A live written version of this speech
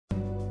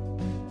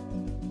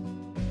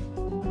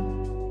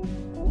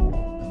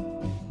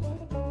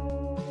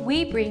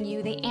we bring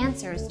you the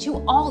answers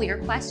to all your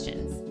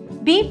questions.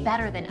 Be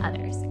better than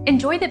others.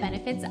 Enjoy the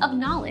benefits of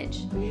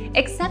knowledge.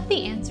 Accept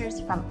the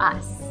answers from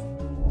us.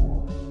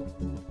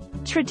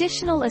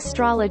 Traditional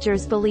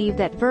astrologers believe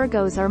that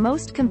Virgos are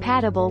most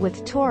compatible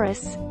with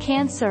Taurus,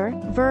 Cancer,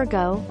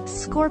 Virgo,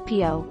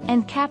 Scorpio,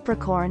 and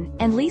Capricorn,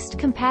 and least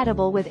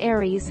compatible with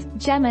Aries,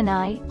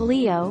 Gemini,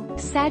 Leo,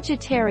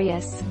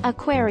 Sagittarius,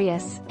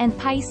 Aquarius, and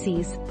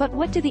Pisces. But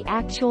what do the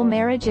actual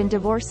marriage and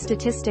divorce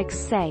statistics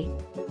say?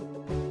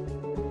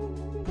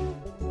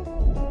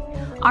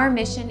 Our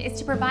mission is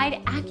to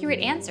provide accurate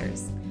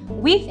answers.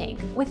 We think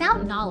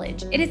without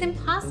knowledge, it is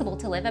impossible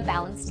to live a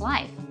balanced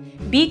life.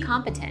 Be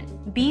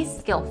competent, be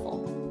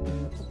skillful.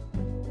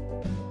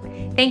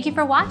 Thank you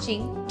for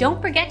watching.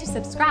 Don't forget to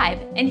subscribe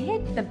and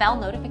hit the bell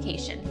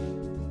notification.